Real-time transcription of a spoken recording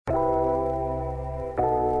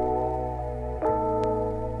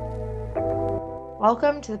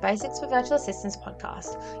Welcome to the Basics for Virtual Assistants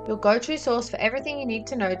podcast, your go-to source for everything you need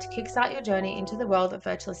to know to kickstart your journey into the world of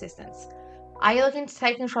virtual assistants. Are you looking to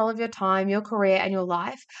take control of your time, your career, and your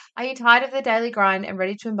life? Are you tired of the daily grind and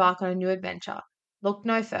ready to embark on a new adventure? Look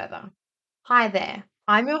no further. Hi there,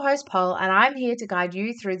 I'm your host Paul, and I'm here to guide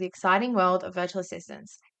you through the exciting world of virtual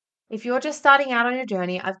assistants. If you're just starting out on your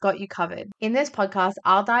journey, I've got you covered. In this podcast,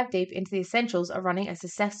 I'll dive deep into the essentials of running a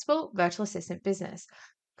successful virtual assistant business.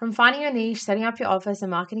 From finding your niche, setting up your office, and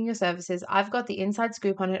marketing your services, I've got the inside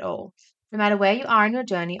scoop on it all. No matter where you are in your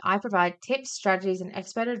journey, I provide tips, strategies, and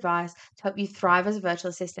expert advice to help you thrive as a virtual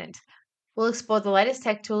assistant. We'll explore the latest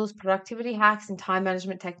tech tools, productivity hacks, and time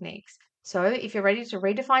management techniques. So, if you're ready to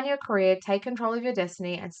redefine your career, take control of your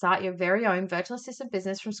destiny, and start your very own virtual assistant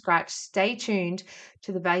business from scratch, stay tuned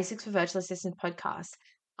to the Basics for Virtual Assistant podcast.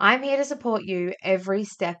 I'm here to support you every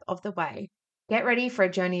step of the way. Get ready for a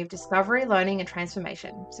journey of discovery, learning, and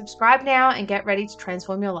transformation. Subscribe now and get ready to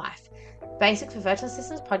transform your life. Basics for Virtual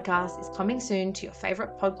Assistants podcast is coming soon to your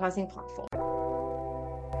favorite podcasting platform.